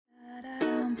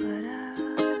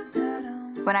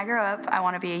When I grow up, I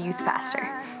want to be a youth pastor.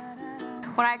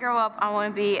 When I grow up, I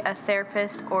want to be a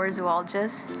therapist or a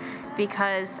zoologist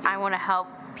because I want to help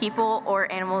people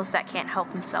or animals that can't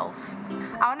help themselves.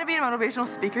 I want to be a motivational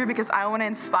speaker because I want to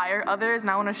inspire others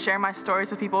and I want to share my stories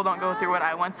so people don't go through what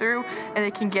I went through and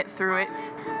they can get through it.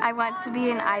 I want to be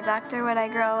an eye doctor when I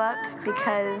grow up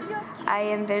because I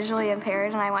am visually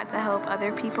impaired and I want to help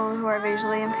other people who are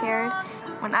visually impaired.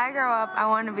 When I grow up, I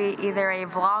want to be either a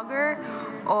vlogger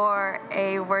or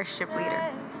a worship leader.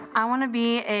 I want to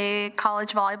be a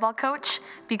college volleyball coach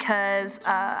because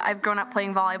I've grown up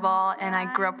playing volleyball and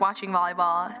I grew up watching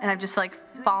volleyball and I've just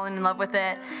fallen in love with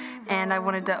it and I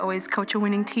wanted to always coach a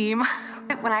winning team.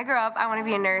 When I grow up, I want to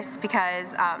be a nurse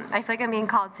because I feel like I'm being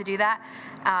called to do that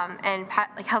and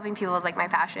helping people is my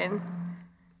passion.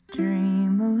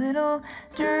 Dream a little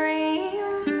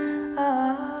dream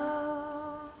of.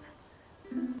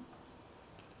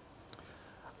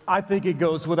 I think it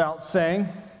goes without saying,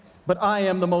 but I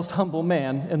am the most humble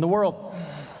man in the world.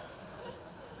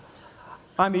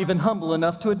 I'm even humble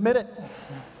enough to admit it.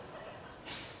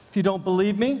 If you don't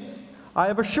believe me, I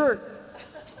have a shirt.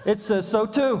 It says so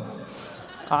too.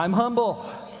 I'm humble.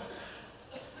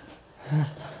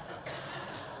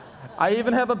 I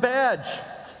even have a badge,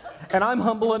 and I'm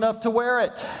humble enough to wear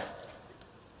it.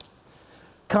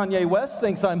 Kanye West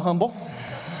thinks I'm humble,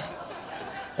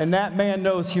 and that man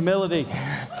knows humility.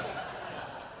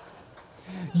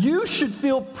 You should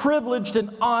feel privileged and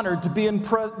honored to be in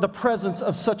the presence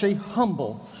of such a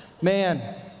humble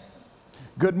man.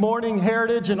 Good morning,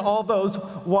 Heritage, and all those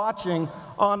watching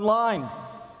online.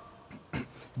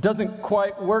 Doesn't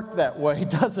quite work that way,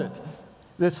 does it?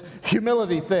 This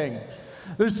humility thing.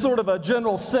 There's sort of a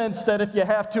general sense that if you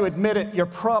have to admit it, you're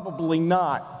probably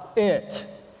not it.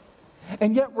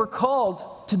 And yet we're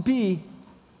called to be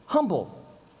humble.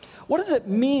 What does it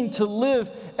mean to live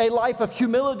a life of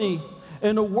humility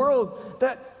in a world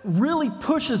that really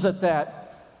pushes at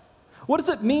that? What does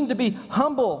it mean to be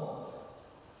humble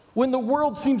when the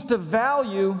world seems to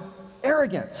value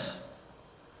arrogance?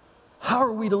 How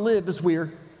are we to live as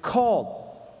we're called?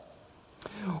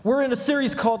 We're in a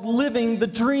series called Living the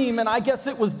Dream, and I guess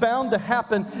it was bound to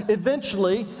happen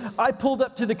eventually. I pulled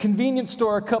up to the convenience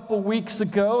store a couple weeks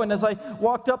ago, and as I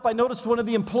walked up, I noticed one of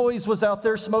the employees was out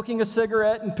there smoking a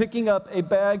cigarette and picking up a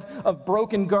bag of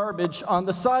broken garbage on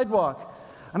the sidewalk.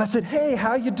 And I said, "Hey,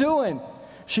 how you doing?"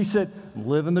 She said,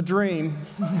 "Living the dream."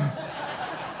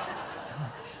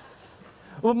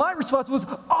 Well, my response was,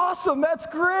 "Awesome, that's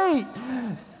great."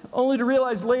 Only to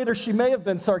realize later she may have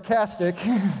been sarcastic.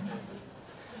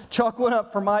 Chalk went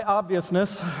up for my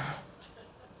obviousness.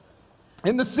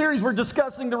 In this series, we're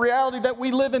discussing the reality that we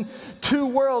live in two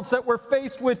worlds, that we're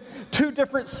faced with two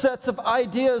different sets of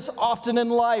ideas often in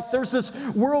life. There's this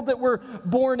world that we're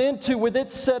born into with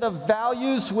its set of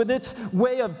values, with its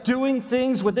way of doing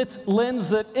things, with its lens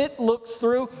that it looks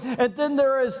through. And then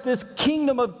there is this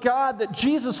kingdom of God that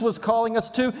Jesus was calling us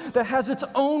to that has its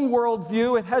own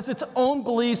worldview, it has its own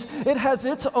beliefs, it has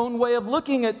its own way of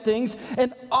looking at things.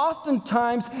 And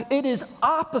oftentimes it is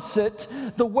opposite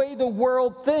the way the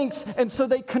world thinks. And so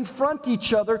they confront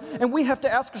each other, and we have to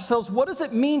ask ourselves, what does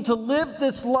it mean to live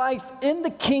this life in the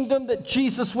kingdom that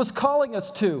Jesus was calling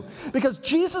us to? Because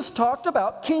Jesus talked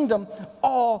about kingdom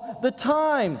all the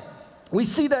time. We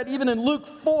see that even in Luke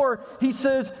 4, he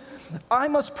says, "I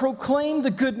must proclaim the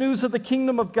good news of the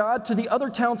kingdom of God to the other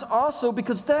towns also,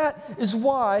 because that is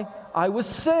why I was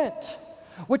sent."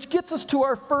 Which gets us to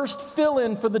our first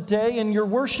fill-in for the day in your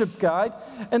worship guide,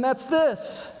 and that's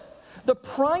this. The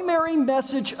primary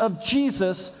message of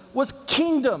Jesus was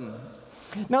kingdom.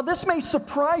 Now, this may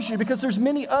surprise you because there's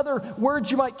many other words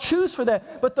you might choose for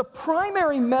that, but the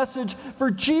primary message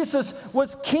for Jesus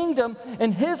was kingdom,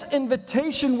 and his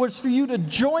invitation was for you to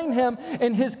join him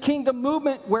in his kingdom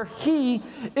movement where he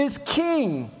is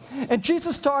king. And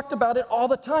Jesus talked about it all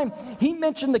the time. He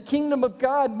mentioned the kingdom of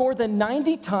God more than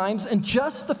 90 times in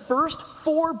just the first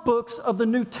 4 books of the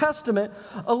New Testament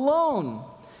alone.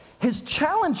 His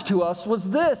challenge to us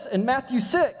was this in Matthew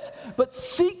 6, "But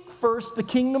seek first the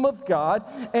kingdom of God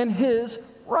and his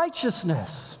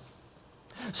righteousness."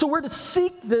 So we're to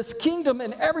seek this kingdom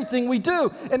in everything we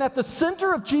do. And at the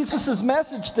center of Jesus'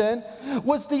 message then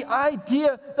was the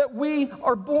idea that we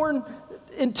are born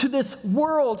into this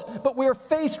world, but we are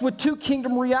faced with two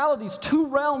kingdom realities, two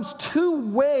realms,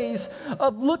 two ways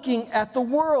of looking at the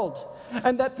world.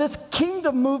 And that this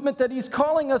kingdom movement that he's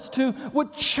calling us to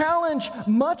would challenge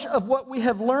much of what we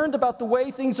have learned about the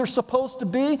way things are supposed to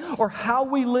be, or how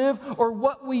we live, or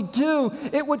what we do.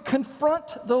 It would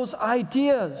confront those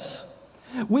ideas.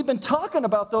 We've been talking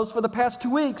about those for the past 2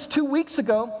 weeks. 2 weeks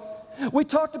ago, We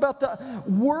talked about the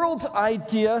world's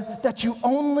idea that you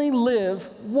only live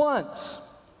once.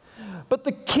 But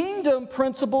the kingdom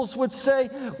principles would say,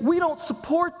 we don't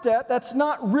support that. That's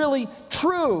not really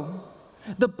true.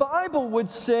 The Bible would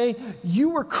say, you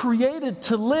were created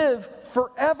to live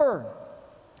forever.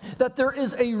 That there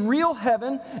is a real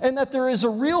heaven and that there is a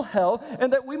real hell,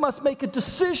 and that we must make a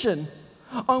decision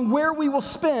on where we will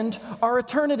spend our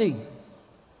eternity.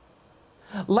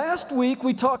 Last week,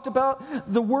 we talked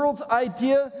about the world's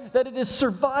idea that it is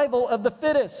survival of the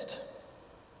fittest.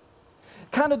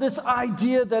 Kind of this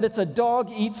idea that it's a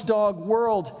dog-eats-dog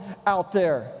world out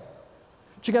there.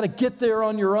 But you got to get there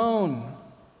on your own.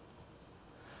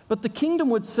 But the kingdom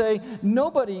would say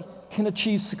nobody can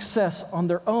achieve success on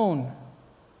their own.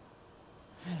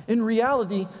 In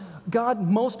reality, God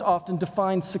most often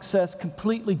defines success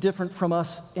completely different from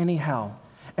us anyhow.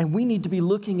 And we need to be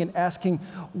looking and asking,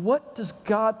 what does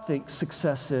God think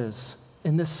success is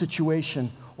in this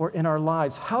situation or in our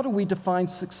lives? How do we define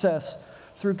success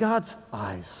through God's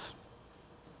eyes?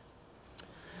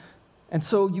 And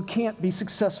so you can't be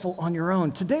successful on your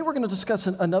own. Today we're going to discuss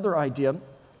another idea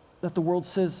that the world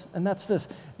says, and that's this: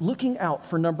 looking out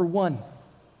for number one,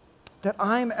 that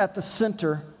I'm at the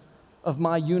center of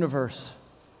my universe,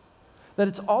 that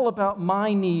it's all about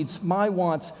my needs, my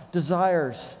wants,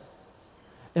 desires.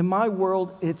 In my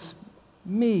world, it's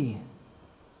me.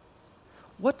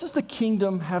 What does the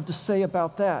kingdom have to say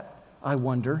about that, I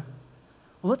wonder?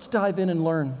 Well, let's dive in and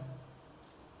learn.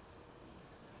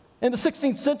 In the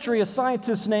 16th century, a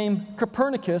scientist named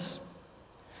Copernicus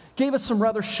gave us some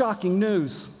rather shocking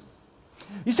news.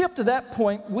 You see, up to that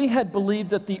point, we had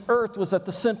believed that the earth was at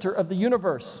the center of the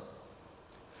universe,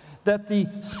 that the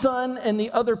sun and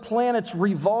the other planets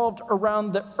revolved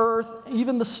around the earth,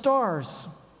 even the stars.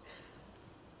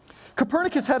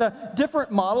 Copernicus had a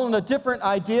different model and a different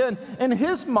idea. And in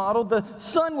his model, the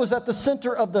sun was at the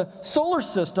center of the solar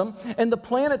system, and the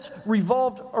planets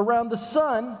revolved around the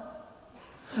sun.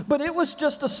 But it was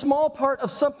just a small part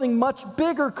of something much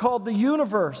bigger called the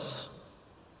universe.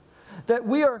 That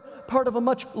we are part of a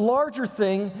much larger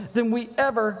thing than we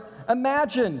ever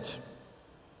imagined.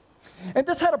 And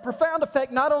this had a profound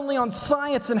effect not only on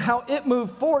science and how it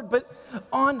moved forward, but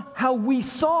on how we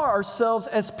saw ourselves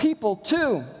as people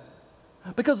too.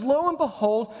 Because lo and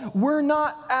behold, we're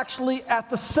not actually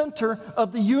at the center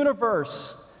of the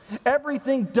universe.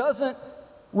 Everything doesn't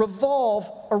revolve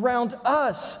around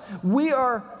us. We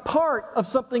are part of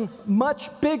something much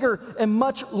bigger and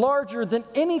much larger than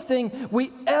anything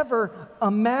we ever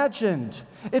imagined.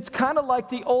 It's kind of like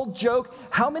the old joke,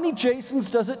 how many Jasons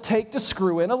does it take to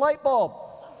screw in a light bulb?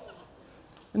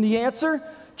 And the answer,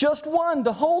 just one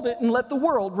to hold it and let the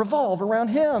world revolve around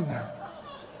him.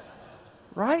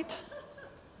 Right?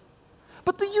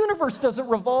 But the universe doesn't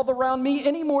revolve around me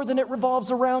any more than it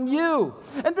revolves around you.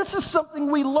 And this is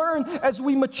something we learn as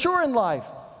we mature in life.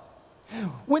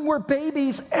 When we're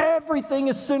babies, everything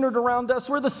is centered around us.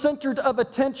 We're the center of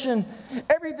attention.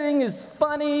 Everything is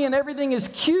funny and everything is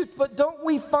cute, but don't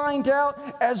we find out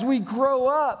as we grow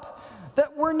up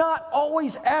that we're not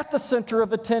always at the center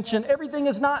of attention? Everything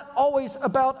is not always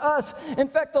about us. In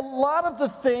fact, a lot of the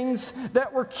things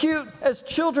that were cute as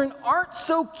children aren't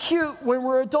so cute when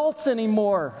we're adults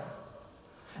anymore.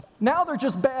 Now they're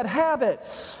just bad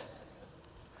habits.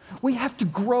 We have to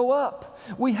grow up.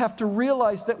 We have to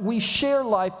realize that we share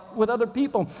life with other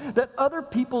people, that other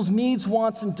people's needs,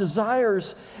 wants, and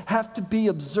desires have to be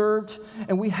observed,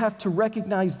 and we have to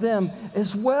recognize them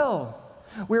as well.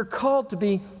 We're called to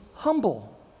be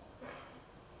humble.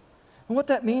 And what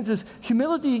that means is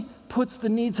humility puts the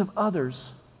needs of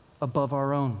others above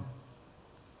our own.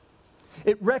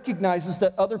 It recognizes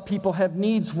that other people have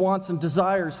needs, wants, and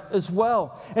desires as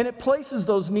well. And it places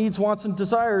those needs, wants, and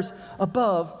desires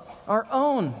above our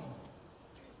own.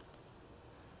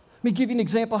 Let me give you an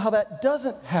example how that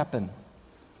doesn't happen.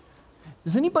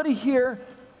 Does anybody here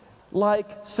like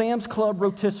Sam's Club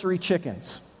rotisserie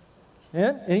chickens?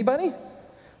 Yeah? Anybody?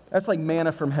 That's like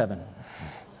manna from heaven.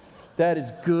 That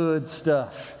is good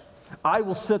stuff. I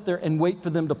will sit there and wait for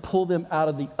them to pull them out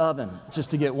of the oven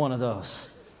just to get one of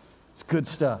those. It's good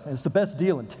stuff, and it's the best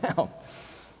deal in town.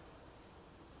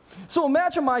 So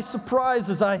imagine my surprise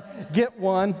as I get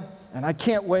one, and I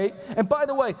can't wait. And by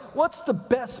the way, what's the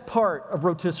best part of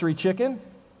rotisserie chicken?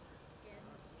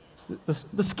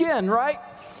 The skin, right?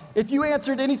 If you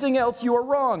answered anything else, you are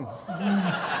wrong.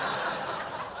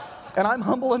 And I'm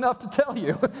humble enough to tell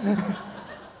you.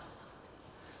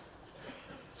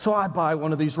 So I buy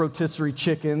one of these rotisserie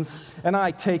chickens, and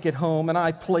I take it home, and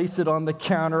I place it on the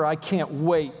counter. I can't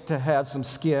wait to have some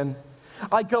skin.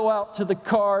 I go out to the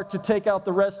car to take out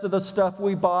the rest of the stuff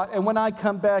we bought, and when I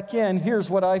come back in, here's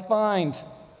what I find.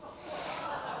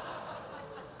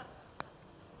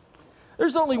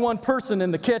 There's only one person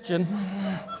in the kitchen.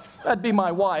 That'd be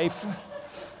my wife.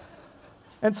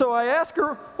 And so I ask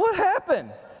her, what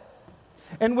happened?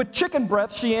 And with chicken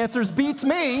breath, she answers, beats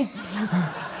me.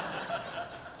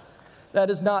 That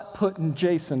is not putting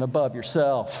Jason above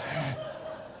yourself.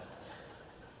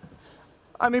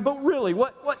 I mean, but really,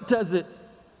 what does it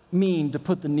mean to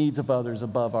put the needs of others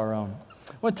above our own?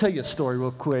 I want to tell you a story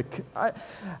real quick.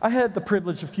 I had the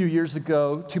privilege a few years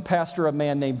ago to pastor a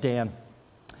man named Dan.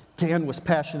 Dan was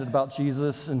passionate about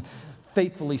Jesus and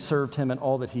faithfully served him in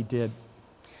all that he did.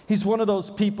 He's one of those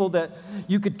people that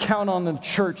you could count on in the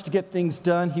church to get things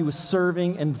done. He was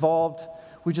serving, involved.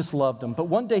 We just loved him. But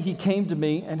one day he came to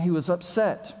me and he was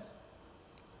upset.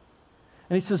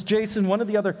 And he says, Jason, one of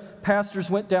the other pastors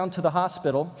went down to the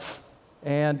hospital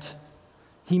and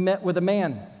he met with a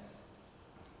man.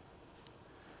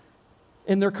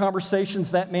 In their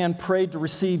conversations, that man prayed to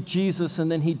receive Jesus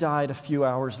and then he died a few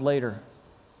hours later.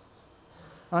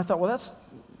 And I thought, well, that's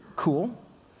cool.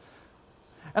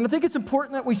 And I think it's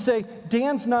important that we say,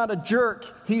 Dan's not a jerk.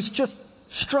 He's just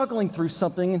struggling through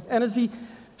something. And as he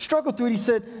struggled through it, he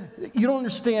said, you don't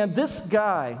understand. This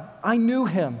guy, I knew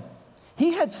him.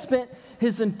 He had spent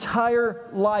his entire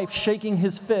life shaking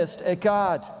his fist at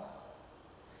God.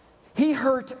 He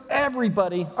hurt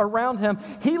everybody around him.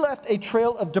 He left a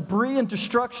trail of debris and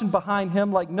destruction behind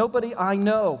him like nobody I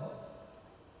know.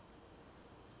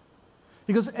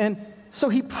 He goes, and so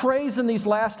he prays in these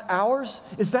last hours.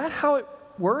 Is that how it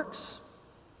works?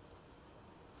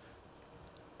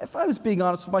 If I was being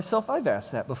honest with myself, I've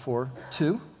asked that before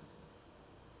too.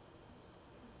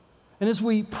 And as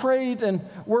we prayed and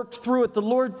worked through it, the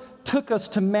Lord took us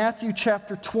to Matthew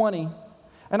chapter 20.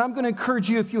 And I'm going to encourage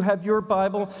you, if you have your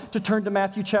Bible, to turn to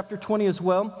Matthew chapter 20 as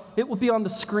well. It will be on the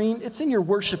screen. It's in your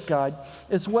worship guide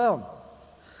as well.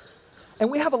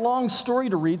 And we have a long story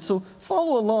to read, so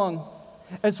follow along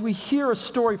as we hear a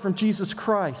story from Jesus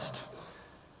Christ.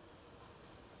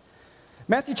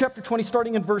 Matthew chapter 20,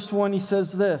 starting in verse 1, he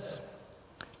says this.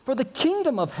 For the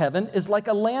kingdom of heaven is like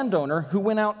a landowner who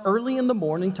went out early in the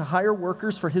morning to hire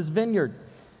workers for his vineyard.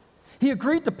 He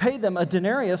agreed to pay them a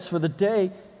denarius for the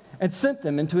day and sent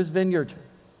them into his vineyard.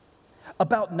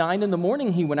 About 9 in the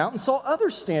morning he went out and saw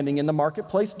others standing in the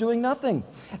marketplace doing nothing.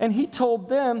 And he told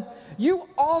them, you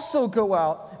also go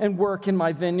out and work in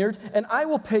my vineyard, and I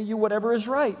will pay you whatever is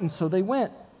right. And so they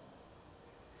went.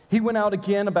 He went out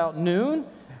again about noon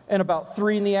and about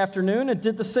 3 in the afternoon and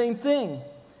did the same thing.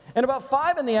 And about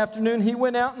 5 in the afternoon, he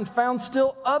went out and found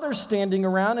still others standing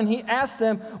around, and he asked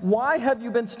them, why have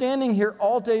you been standing here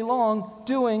all day long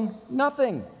doing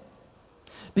nothing?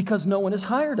 Because no one has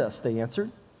hired us, they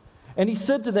answered. And he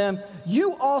said to them,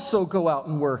 you also go out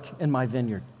and work in my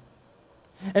vineyard.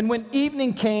 And when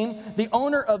evening came, the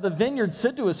owner of the vineyard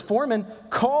said to his foreman,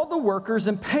 call the workers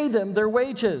and pay them their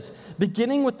wages,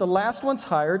 beginning with the last ones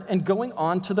hired and going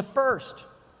on to the first.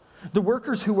 The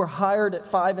workers who were hired at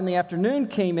 5 in the afternoon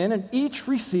came in and each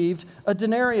received a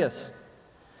denarius.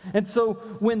 And so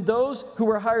when those who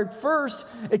were hired first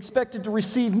expected to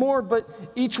receive more, but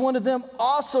each one of them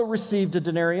also received a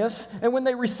denarius, and when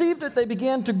they received it, they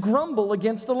began to grumble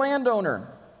against the landowner.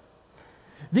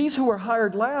 These who were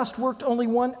hired last worked only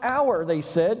 1 hour, they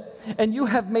said, and you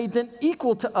have made them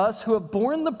equal to us who have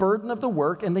borne the burden of the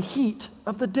work and the heat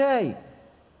of the day.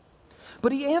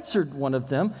 But he answered one of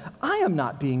them, I am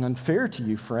not being unfair to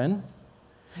you, friend.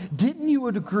 Didn't you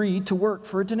agree to work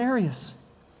for a denarius?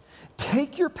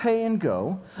 Take your pay and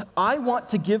go. I want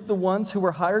to give the ones who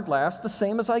were hired last the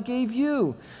same as I gave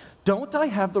you. Don't I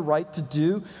have the right to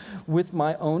do with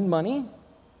my own money?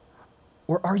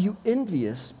 Or are you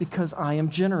envious because I am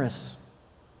generous?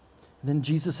 And then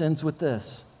Jesus ends with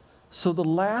this. So the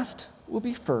last will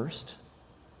be first,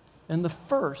 and the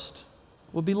first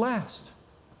will be last.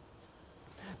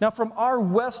 Now, from our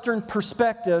Western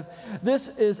perspective, this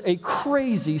is a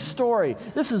crazy story.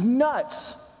 This is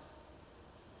nuts.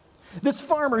 This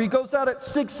farmer, he goes out at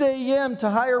 6 a.m. to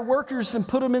hire workers and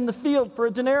put them in the field for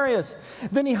a denarius.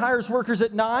 Then he hires workers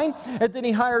at 9, and then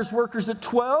he hires workers at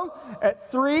 12, at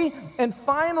 3, and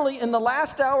finally, in the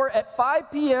last hour at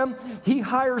 5 p.m., he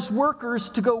hires workers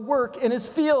to go work in his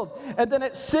field. And then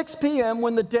at 6 p.m.,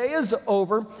 when the day is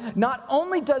over, not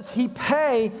only does he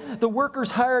pay the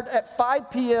workers hired at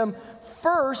 5 p.m.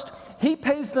 first, he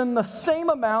pays them the same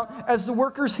amount as the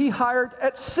workers he hired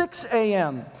at 6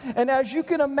 a.m. And as you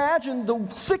can imagine, the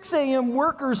 6 a.m.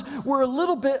 workers were a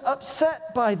little bit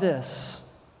upset by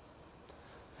this.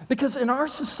 Because in our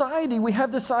society, we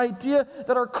have this idea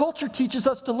that our culture teaches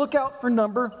us to look out for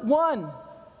number one.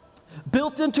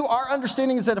 Built into our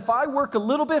understanding is that if I work a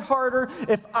little bit harder,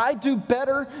 if I do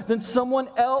better than someone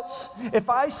else, if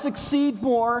I succeed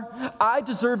more, I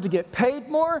deserve to get paid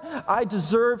more, I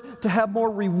deserve to have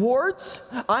more rewards,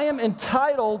 I am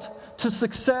entitled to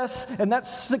success, and that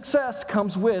success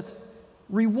comes with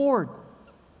reward.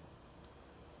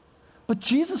 But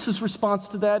Jesus' response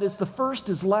to that is the first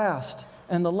is last,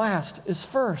 and the last is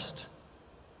first.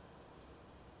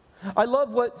 I love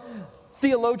what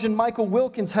theologian Michael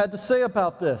Wilkins had to say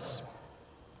about this.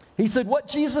 He said, what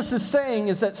Jesus is saying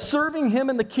is that serving him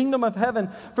in the kingdom of heaven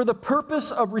for the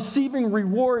purpose of receiving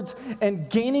rewards and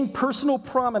gaining personal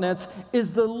prominence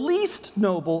is the least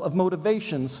noble of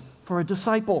motivations for a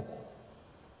disciple.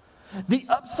 The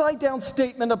upside-down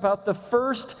statement about the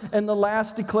first and the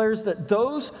last declares that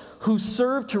those who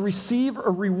serve to receive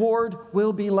a reward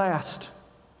will be last,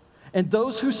 and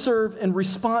those who serve in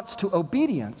response to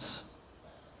obedience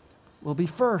will be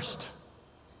first.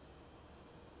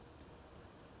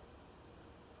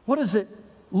 What does it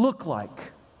look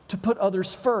like to put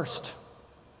others first?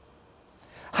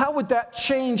 How would that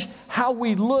change how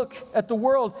we look at the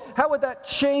world? How would that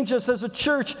change us as a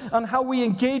church on how we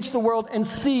engage the world and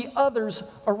see others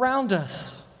around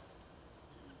us?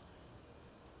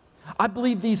 I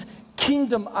believe these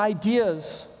kingdom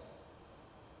ideas,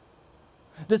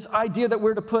 this idea that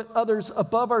we're to put others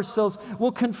above ourselves,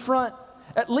 will confront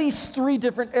at least 3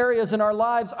 different areas in our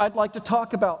lives I'd like to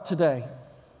talk about today.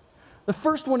 The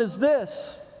first one is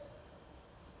this: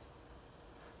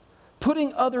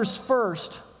 putting others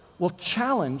first will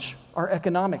challenge our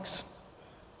economics.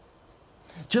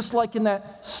 Just like in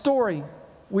that story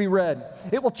we read,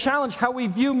 it will challenge how we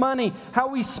view money, how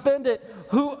we spend it,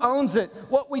 who owns it,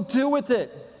 what we do with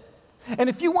it. And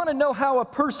if you want to know how a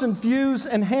person views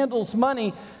and handles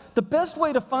money, the best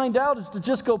way to find out is to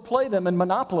just go play them in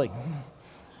Monopoly.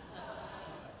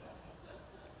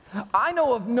 I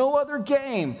know of no other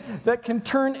game that can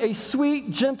turn a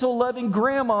sweet, gentle, loving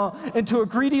grandma into a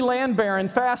greedy land baron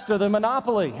faster than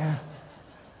Monopoly.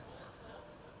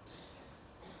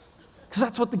 Because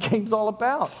that's what the game's all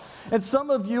about. And some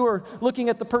of you are looking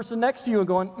at the person next to you and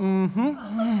going,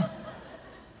 mm-hmm.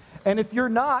 And if you're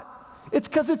not, it's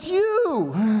because it's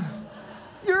you.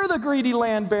 You're the greedy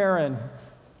land baron.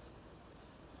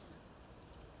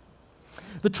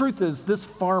 The truth is, this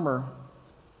farmer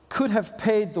could have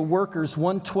paid the workers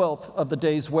 1/12 of the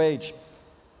day's wage.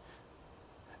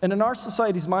 And in our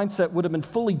society's mindset, would have been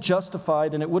fully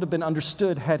justified, and it would have been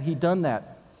understood had he done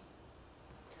that.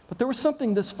 But there was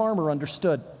something this farmer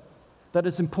understood that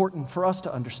is important for us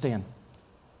to understand.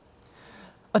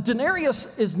 A denarius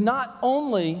is not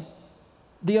only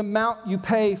the amount you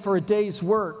pay for a day's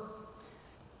work.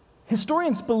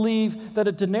 Historians believe that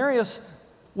a denarius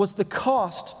was the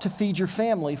cost to feed your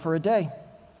family for a day.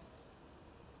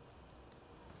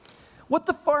 What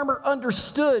the farmer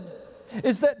understood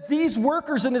is that these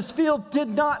workers in his field did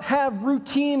not have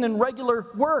routine and regular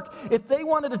work. If they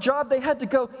wanted a job, they had to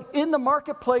go in the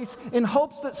marketplace in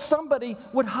hopes that somebody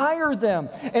would hire them.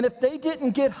 And if they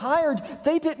didn't get hired,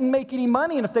 they didn't make any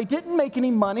money. And if they didn't make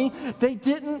any money, they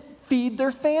didn't feed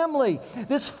their family.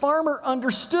 This farmer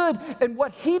understood, and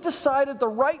what he decided the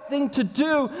right thing to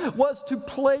do was to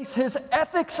place his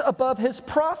ethics above his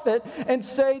profit and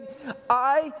say,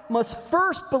 I must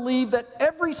first believe that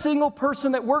every single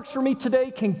person that works for me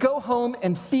today can go home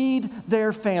and feed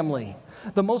their family.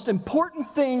 The most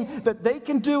important thing that they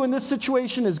can do in this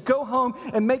situation is go home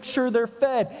and make sure they're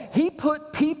fed. He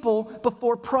put people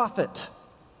before profit.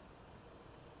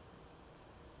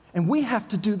 And we have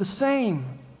to do the same.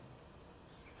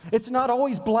 It's not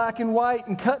always black and white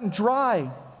and cut and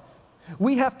dry.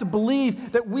 We have to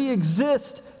believe that we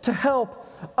exist to help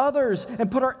others and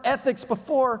put our ethics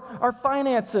before our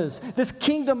finances. This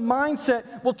kingdom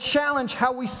mindset will challenge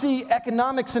how we see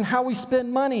economics and how we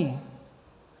spend money.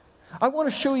 I want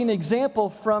to show you an example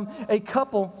from a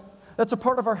couple that's a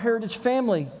part of our Heritage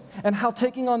family and how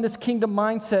taking on this kingdom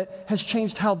mindset has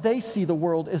changed how they see the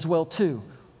world as well too.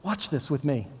 Watch this with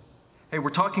me. Hey, we're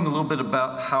talking a little bit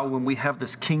about how when we have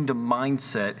this kingdom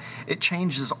mindset, it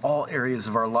changes all areas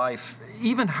of our life,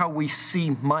 even how we see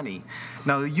money.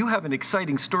 Now, you have an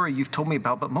exciting story you've told me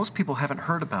about, but most people haven't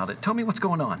heard about it. Tell me what's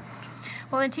going on.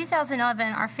 Well, in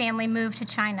 2011, our family moved to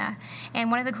China, and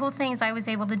one of the cool things I was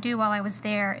able to do while I was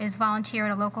there is volunteer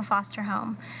at a local foster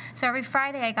home. So every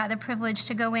Friday, I got the privilege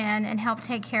to go in and help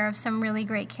take care of some really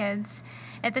great kids.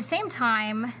 At the same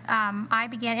time, I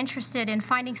began interested in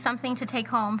finding something to take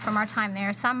home from our time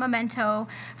there, some memento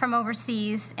from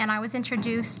overseas, and I was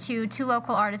introduced to 2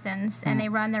 local artisans, and they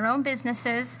run their own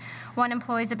businesses. One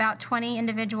employs about 20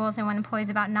 individuals and one employs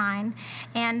about 9,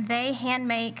 and they hand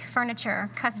make furniture,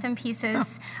 custom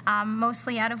pieces,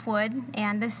 mostly out of wood,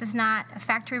 and this is not a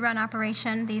factory-run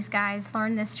operation. These guys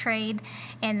learn this trade,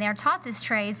 and they're taught this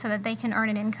trade so that they can earn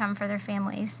an income for their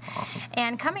families. Awesome.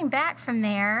 And coming back from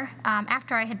there,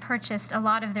 after I had purchased a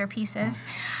lot of their pieces,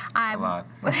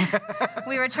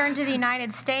 we returned to the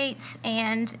United States,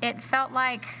 and it felt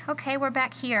like, okay, we're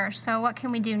back here, so what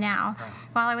can we do now?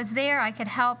 While I was there, I could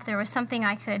help. There was something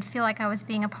I could feel like I was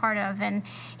being a part of, and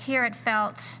here it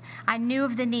felt, I knew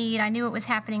of the need, I knew it was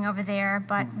happening over there,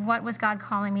 but what was God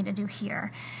calling me to do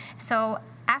here? So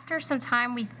after some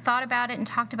time, we thought about it and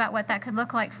talked about what that could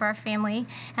look like for our family,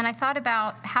 and I thought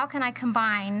about how can I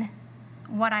combine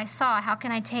what I saw, how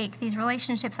can I take these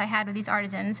relationships I had with these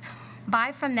artisans,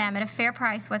 buy from them at a fair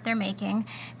price what they're making,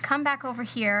 come back over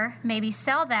here, maybe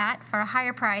sell that for a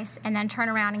higher price, and then turn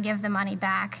around and give the money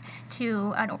back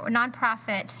to a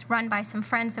nonprofit run by some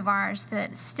friends of ours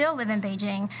that still live in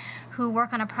Beijing who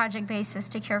work on a project basis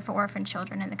to care for orphan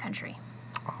children in the country.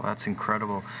 Oh, that's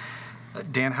incredible.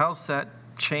 Dan, how's that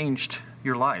changed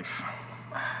your life?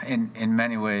 In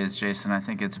many ways, Jason, I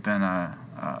think it's been a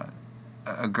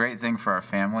great thing for our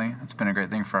family. It's been a great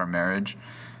thing for our marriage.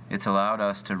 It's allowed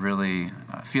us to really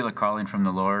feel a calling from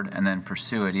the Lord and then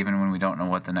pursue it even when we don't know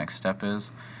what the next step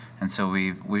is. And so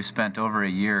we've spent over a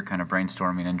year kind of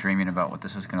brainstorming and dreaming about what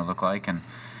this is going to look like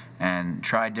and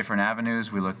tried different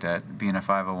avenues. We looked at being a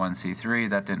 501c3.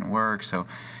 That didn't work. So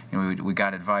we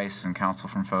got advice and counsel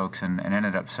from folks and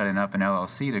ended up setting up an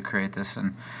LLC to create this.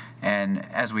 And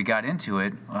as we got into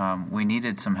it, we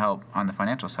needed some help on the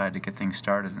financial side to get things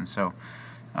started. And so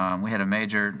we had a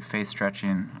major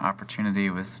faith-stretching opportunity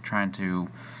with trying to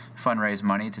fundraise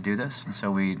money to do this. And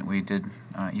so we did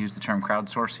use the term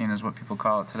crowdsourcing is what people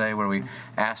call it today, where we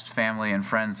asked family and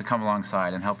friends to come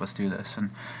alongside and help us do this. And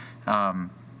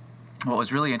what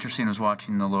was really interesting was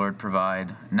watching the Lord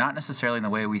provide, not necessarily in the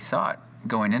way we thought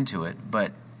going into it,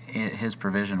 but His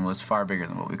provision was far bigger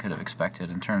than what we could have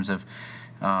expected in terms of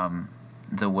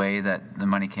the way that the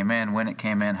money came in, when it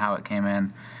came in, how it came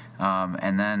in.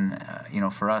 And then,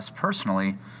 for us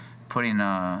personally, putting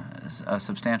a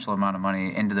substantial amount of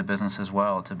money into the business as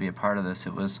well to be a part of this,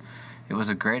 it was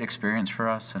a great experience for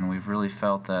us, and we've really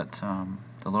felt that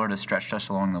the Lord has stretched us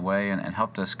along the way and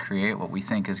helped us create what we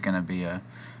think is going to be a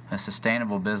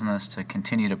sustainable business to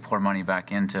continue to pour money back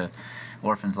into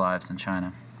orphans' lives in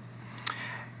China.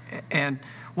 And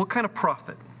what kind of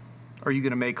profit are you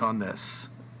going to make on this?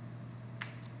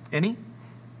 Any?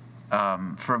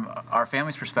 From our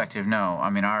family's perspective, no. I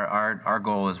mean, our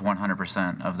goal is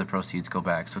 100% of the proceeds go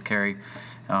back. So Carrie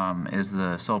is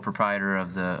the sole proprietor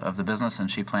of the business,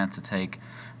 and she plans to take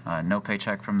no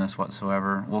paycheck from this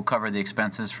whatsoever. We'll cover the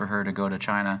expenses for her to go to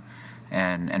China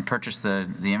and purchase the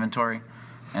inventory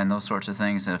and those sorts of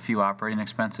things, a few operating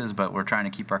expenses, but we're trying to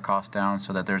keep our costs down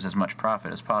so that there's as much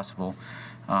profit as possible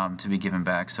to be given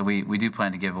back. So we do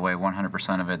plan to give away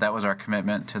 100% of it. That was our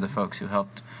commitment to the folks who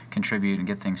helped contribute and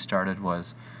get things started,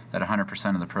 was that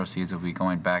 100% of the proceeds will be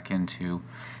going back into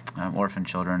orphan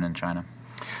children in China.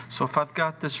 So if I've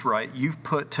got this right, you've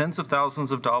put tens of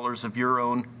thousands of dollars of your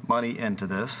own money into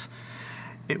this.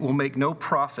 It will make no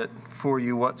profit for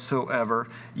you whatsoever.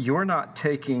 You're not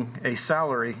taking a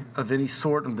salary of any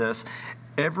sort in this.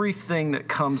 Everything that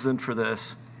comes in for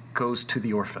this goes to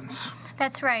the orphans.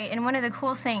 That's right, and one of the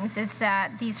cool things is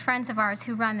that these friends of ours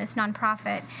who run this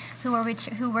nonprofit,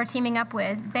 who we're teaming up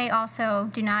with, they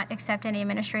also do not accept any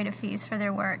administrative fees for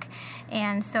their work,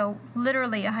 and so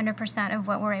literally 100% of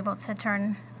what we're able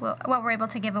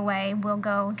to give away will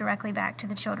go directly back to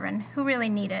the children who really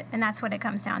need it, and that's what it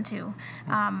comes down to.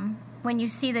 When you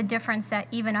see the difference that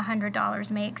even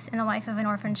 $100 makes in the life of an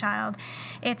orphan child,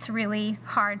 it's really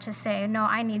hard to say, no,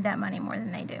 I need that money more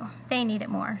than they do. They need it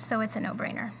more, so it's a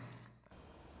no-brainer.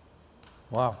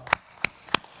 Wow.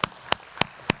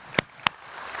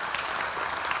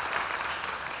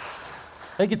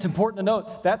 I think it's important to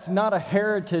note that's not a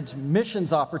heritage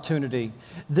missions opportunity.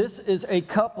 This is a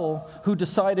couple who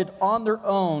decided on their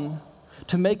own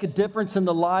to make a difference in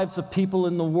the lives of people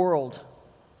in the world,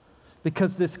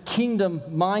 because this kingdom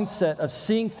mindset of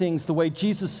seeing things the way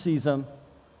Jesus sees them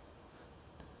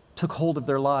took hold of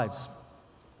their lives.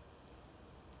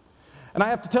 And I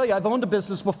have to tell you, I've owned a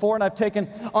business before, and I've taken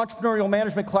entrepreneurial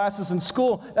management classes in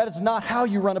school. That is not how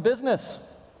you run a business.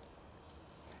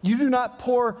 You do not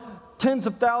pour tens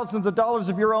of thousands of dollars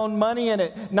of your own money in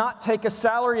it, not take a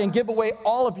salary and give away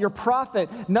all of your profit.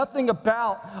 Nothing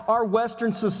about our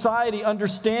Western society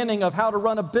understanding of how to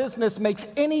run a business makes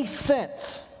any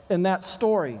sense in that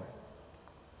story.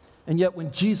 And yet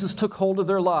when Jesus took hold of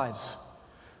their lives,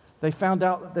 they found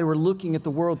out that they were looking at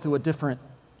the world through a different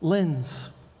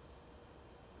lens.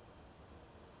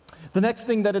 The next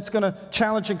thing that it's going to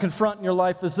challenge and confront in your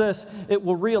life is this: it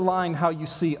will realign how you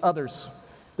see others,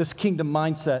 this kingdom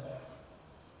mindset.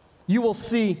 You will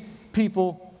see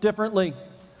people differently.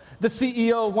 The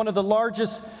CEO of one of the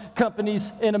largest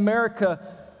companies in America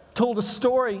told a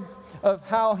story of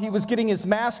how he was getting his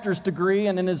master's degree,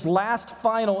 and in his last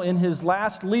final, in his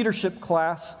last leadership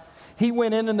class, he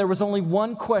went in and there was only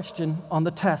one question on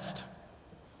the test.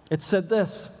 It said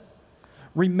this: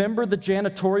 remember the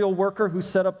janitorial worker who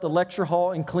set up the lecture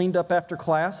hall and cleaned up after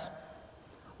class?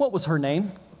 What was her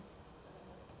name?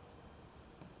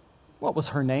 What was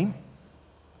her name?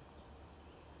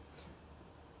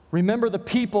 Remember the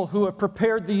people who have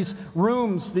prepared these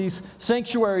rooms, these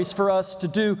sanctuaries for us to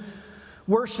do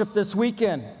worship this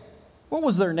weekend? What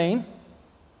was their name?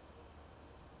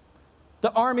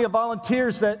 The army of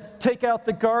volunteers that take out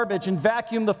the garbage and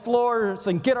vacuum the floors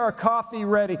and get our coffee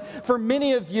ready. For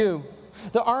many of you,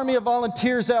 the army of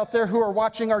volunteers out there who are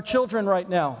watching our children right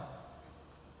now,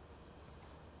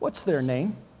 what's their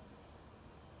name?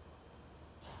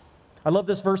 I love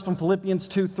this verse from Philippians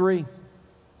 2:3.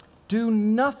 Do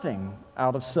nothing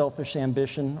out of selfish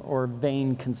ambition or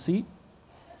vain conceit.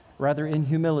 Rather, in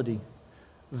humility,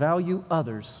 value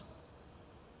others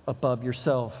above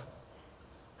yourself.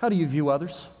 How do you view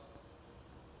others?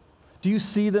 Do you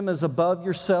see them as above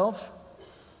yourself?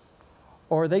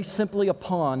 Or are they simply a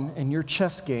pawn in your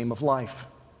chess game of life?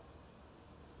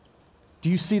 Do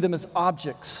you see them as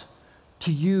objects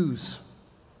to use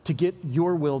to get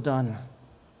your will done?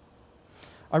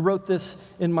 I wrote this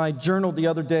in my journal the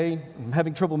other day. I'm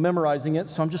having trouble memorizing it,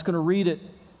 so I'm just going to read it.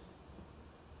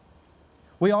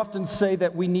 We often say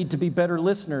that we need to be better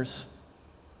listeners.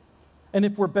 And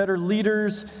if we're better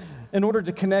leaders, in order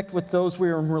to connect with those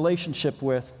we're in relationship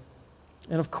with.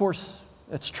 And of course,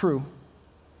 that's true.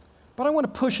 But I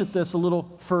want to push at this a little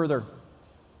further.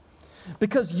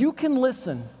 Because you can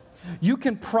listen, you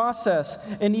can process,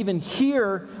 and even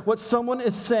hear what someone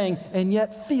is saying, and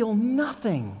yet feel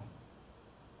nothing.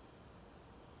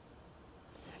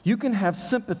 You can have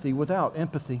sympathy without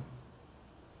empathy.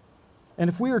 And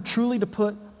if we are truly to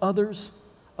put others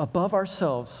above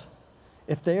ourselves,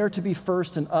 if they are to be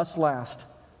first and us last,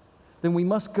 then we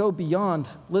must go beyond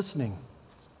listening.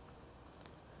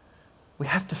 We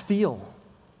have to feel.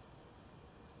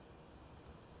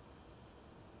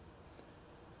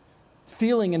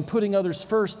 Feeling and putting others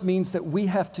first means that we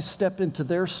have to step into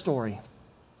their story,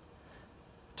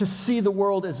 to see the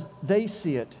world as they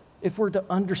see it, if we're to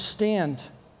understand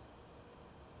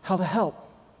how to help.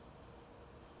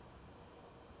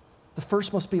 The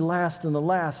first must be last, and the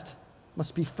last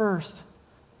must be first.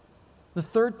 The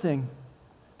third thing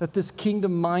that this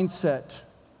kingdom mindset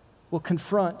will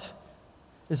confront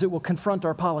is it will confront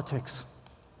our politics.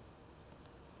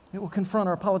 It will confront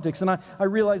our politics. And I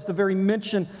realize the very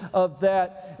mention of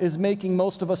that is making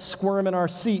most of us squirm in our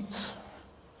seats,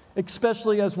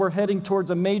 especially as we're heading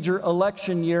towards a major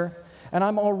election year, and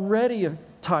I'm already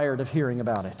tired of hearing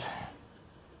about it.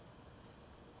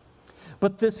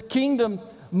 But this kingdom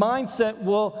mindset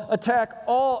will attack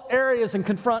all areas and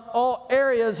confront all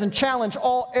areas and challenge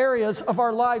all areas of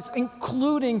our lives,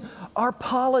 including our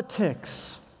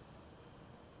politics.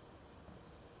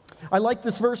 I like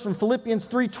this verse from Philippians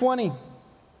 3:20.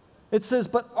 It says,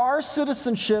 "But our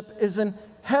citizenship is in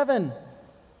heaven,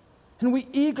 and we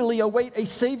eagerly await a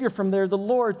Savior from there, the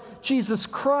Lord Jesus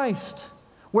Christ."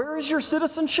 Where is your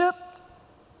citizenship?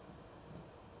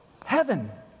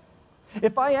 Heaven.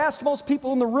 If I asked most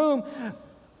people in the room,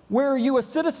 where are you a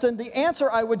citizen? The answer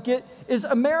I would get is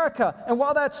America. And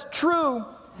while that's true,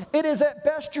 it is at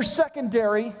best your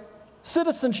secondary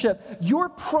citizenship. Your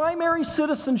primary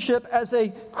citizenship as a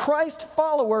Christ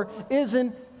follower is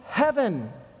in heaven,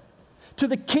 to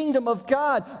the kingdom of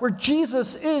God, where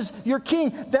Jesus is your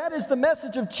king. That is the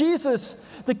message of Jesus.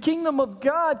 The kingdom of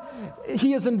God,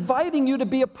 he is inviting you to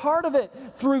be a part of it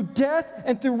through death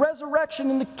and through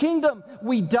resurrection in the kingdom.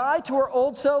 We die to our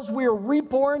old selves. We are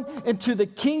reborn into the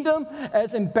kingdom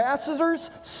as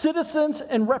ambassadors, citizens,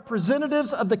 and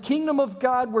representatives of the kingdom of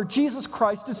God, where Jesus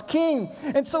Christ is king.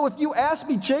 And so if you ask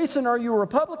me, Jason, are you a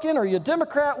Republican? Are you a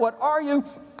Democrat? What are you?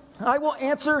 I will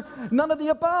answer none of the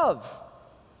above.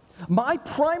 My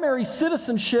primary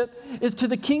citizenship is to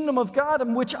the kingdom of God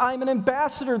in which I'm an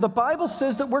ambassador. The Bible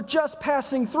says that we're just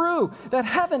passing through, that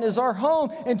heaven is our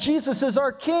home and Jesus is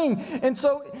our king. And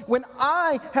so when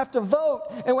I have to vote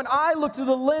and when I look through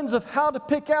the lens of how to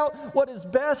pick out what is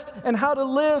best and how to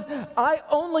live, I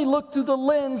only look through the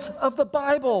lens of the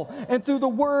Bible and through the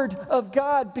Word of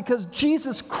God, because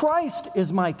Jesus Christ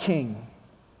is my king,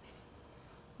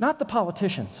 not the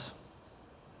politicians.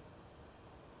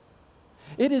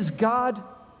 It is God,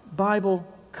 Bible,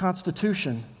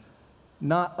 Constitution,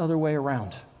 not other way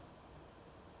around.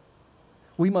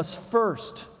 We must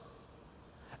first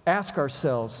ask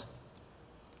ourselves,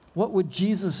 what would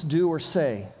Jesus do or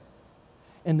say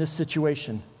in this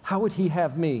situation? How would he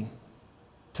have me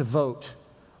to vote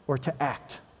or to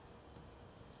act?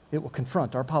 It will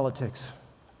confront our politics.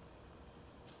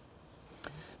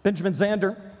 Benjamin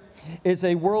Zander is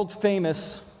a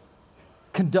world-famous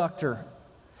conductor.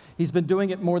 He's been doing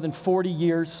it more than 40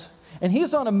 years, and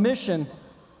he's on a mission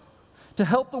to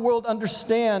help the world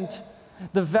understand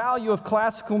the value of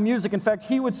classical music. In fact,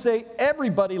 he would say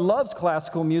everybody loves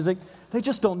classical music, they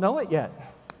just don't know it yet.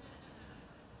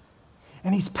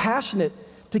 And he's passionate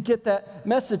to get that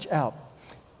message out.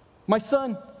 My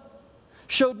son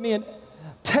showed me a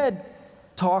TED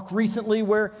talk recently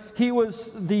where he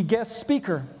was the guest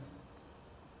speaker.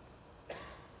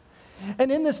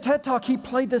 And in this TED Talk, he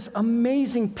played this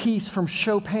amazing piece from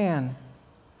Chopin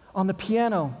on the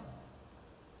piano.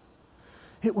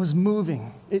 It was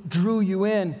moving. It drew you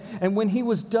in. And when he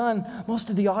was done, most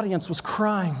of the audience was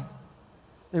crying.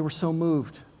 They were so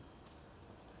moved.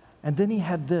 And then he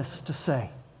had this to say.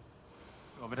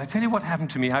 Oh, but I tell you what happened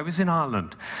to me. I was in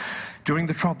Ireland during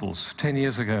the Troubles 10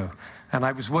 years ago, and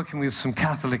I was working with some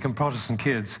Catholic and Protestant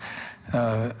kids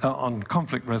on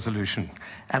conflict resolution.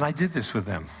 And I did this with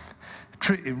them.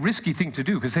 Risky thing to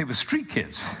do because they were street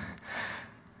kids.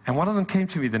 And one of them came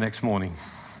to me the next morning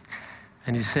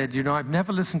and he said, you know, I've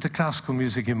never listened to classical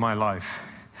music in my life,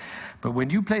 but when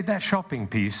you played that shopping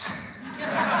piece,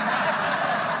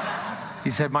 he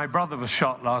said, my brother was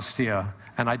shot last year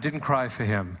and I didn't cry for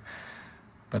him.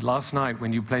 But last night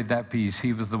when you played that piece,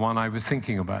 he was the one I was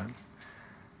thinking about.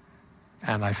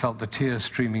 And I felt the tears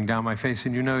streaming down my face,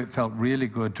 and you know, it felt really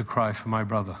good to cry for my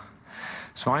brother.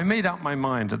 So I made up my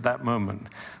mind at that moment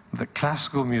that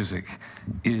classical music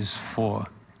is for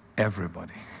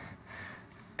everybody.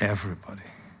 Everybody.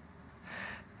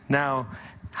 Now,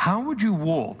 how would you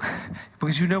walk?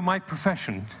 Because you know my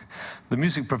profession, the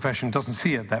music profession, doesn't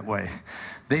see it that way.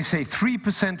 They say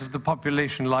 3% of the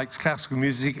population likes classical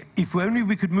music. If only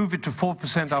we could move it to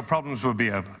 4%, our problems would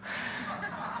be over.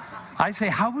 I say,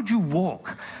 how would you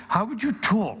walk? How would you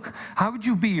talk? How would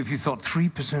you be if you thought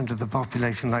 3% of the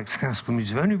population likes classical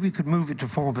music? If only we could move it to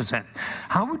 4%.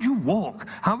 How would you walk?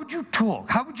 How would you talk?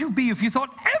 How would you be if you thought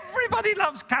everybody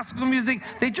loves classical music?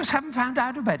 They just haven't found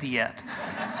out about it yet.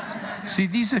 See,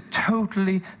 these are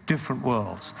totally different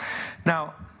worlds.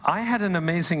 Now, I had an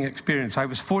amazing experience. I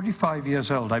was 45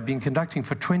 years old. I'd been conducting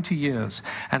for 20 years,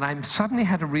 and I suddenly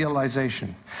had a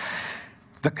realization.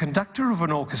 The conductor of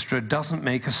an orchestra doesn't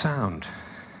make a sound.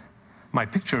 My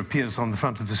picture appears on the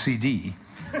front of the CD.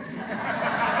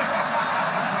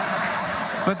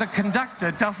 But the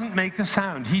conductor doesn't make a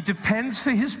sound. He depends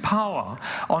for his power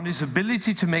on his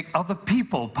ability to make other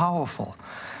people powerful.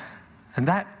 And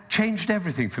that changed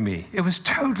everything for me. It was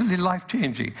totally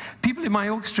life-changing. People in my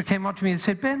orchestra came up to me and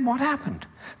said, Ben, what happened?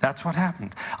 That's what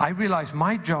happened. I realized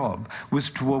my job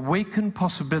was to awaken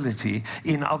possibility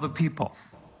in other people.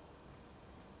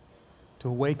 To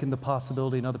awaken the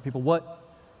possibility in other people. What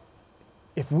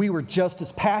if we were just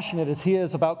as passionate as he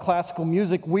is about classical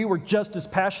music, we were just as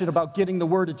passionate about getting the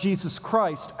word of Jesus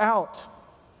Christ out?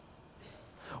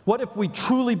 What if we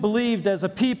truly believed as a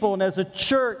people and as a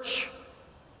church,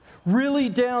 really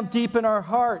down deep in our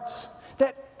hearts,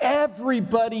 that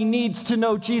everybody needs to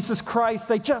know Jesus Christ,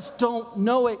 they just don't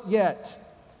know it yet?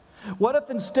 What if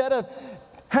instead of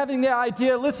having the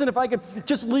idea, listen, if I could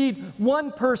just lead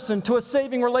one person to a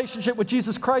saving relationship with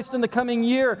Jesus Christ in the coming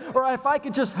year, or if I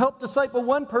could just help disciple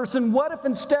one person, what if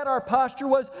instead our posture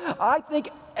was, I think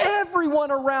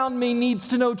everyone around me needs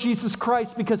to know Jesus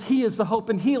Christ because he is the hope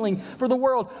and healing for the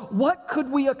world? What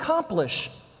could we accomplish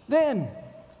then?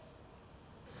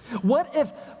 What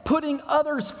if putting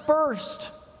others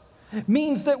first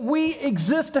means that we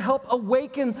exist to help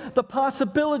awaken the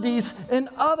possibilities in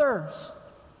others?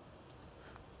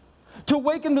 To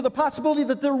awaken to the possibility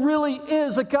that there really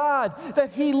is a God,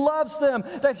 that He loves them,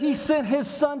 that He sent His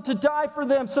Son to die for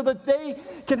them so that they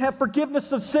can have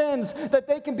forgiveness of sins, that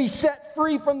they can be set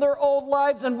free from their old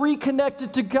lives and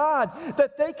reconnected to God,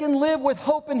 that they can live with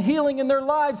hope and healing in their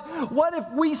lives. What if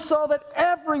we saw that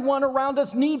everyone around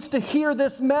us needs to hear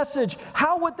this message?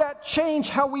 How would that change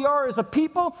how we are as a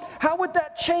people? How would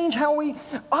that change how we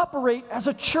operate as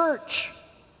a church?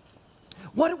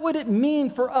 What would it mean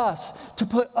for us to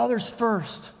put others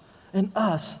first and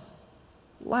us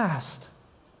last?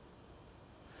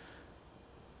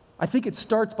 I think it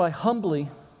starts by humbly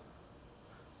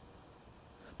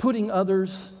putting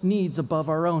others' needs above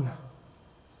our own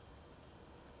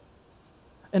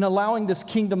and allowing this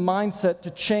kingdom mindset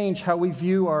to change how we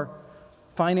view our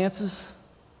finances,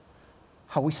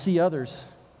 how we see others,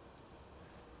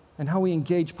 and how we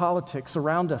engage politics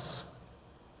around us.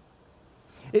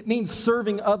 It means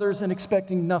serving others and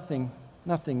expecting nothing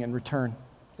in return.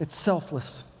 It's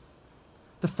selfless.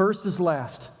 The first is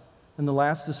last, and the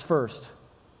last is first.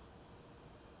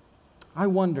 I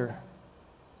really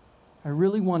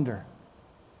wonder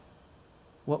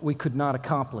what we could not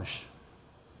accomplish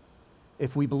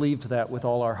if we believed that with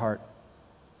all our heart.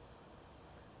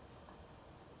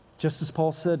 Just as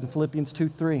Paul said in Philippians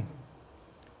 2:3,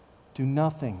 do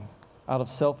nothing out of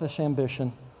selfish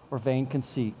ambition or vain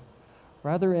conceit,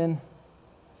 rather in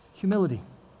humility.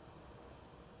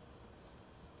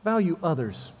 Value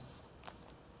others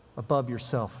above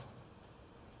yourself.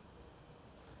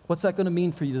 What's that going to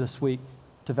mean for you this week,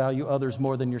 to value others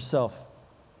more than yourself?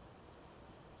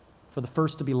 For the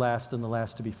first to be last and the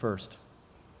last to be first.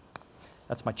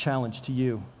 That's my challenge to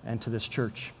you and to this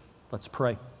church. Let's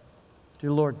pray.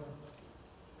 Dear Lord,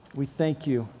 we thank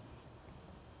you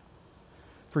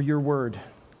for your word.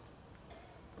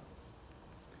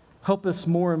 Help us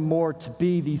more and more to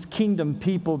be these kingdom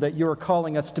people that you're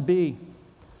calling us to be,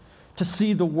 to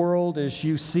see the world as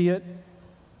you see it,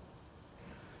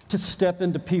 to step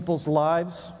into people's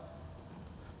lives,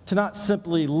 to not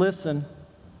simply listen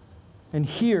and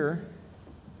hear,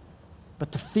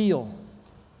 but to feel.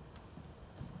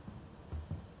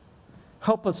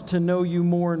 Help us to know you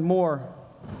more and more.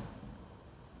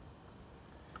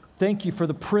 Thank you for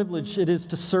the privilege it is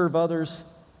to serve others.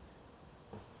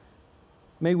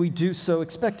 May we do so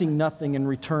expecting nothing in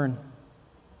return.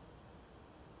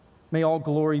 May all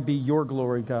glory be your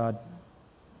glory, God.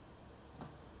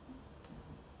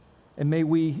 And may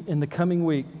we, in the coming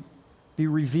week, be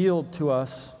revealed to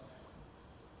us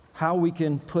how we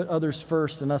can put others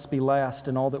first and us be last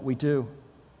in all that we do.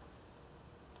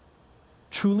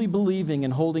 Truly believing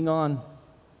and holding on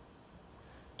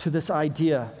to this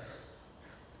idea,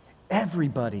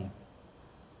 everybody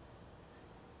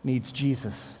needs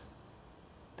Jesus.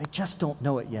 They just don't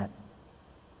know it yet.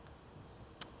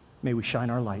 May we shine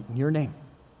our light in your name.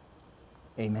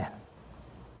 Amen.